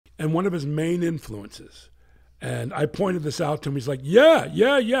and one of his main influences. And I pointed this out to him. He's like, yeah.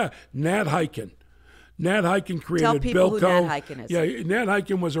 Nat Hiken. Nat Hiken created Tell people Bilko. who Nat Hiken is. Yeah, Nat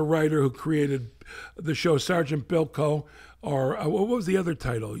Hiken was a writer who created the show Sergeant Bilko, or what was the other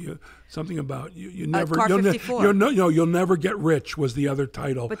title? Something about you never. Car 54. You'll never get rich was the other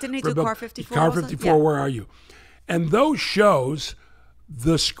title. But didn't he do Car 54? Car 54. Yeah. Where are you? And those shows,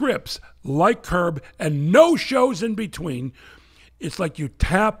 the scripts, like Curb, and no shows in between. It's like you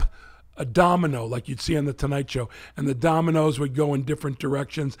tap a domino like you'd see on The Tonight Show, and the dominoes would go in different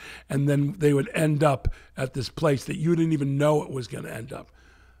directions, and then they would end up at this place that you didn't even know it was going to end up.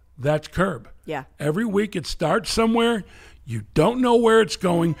 That's Curb. Yeah. Every week it starts somewhere, you don't know where it's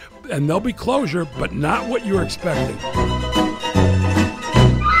going, and there'll be closure, but not what you're expecting.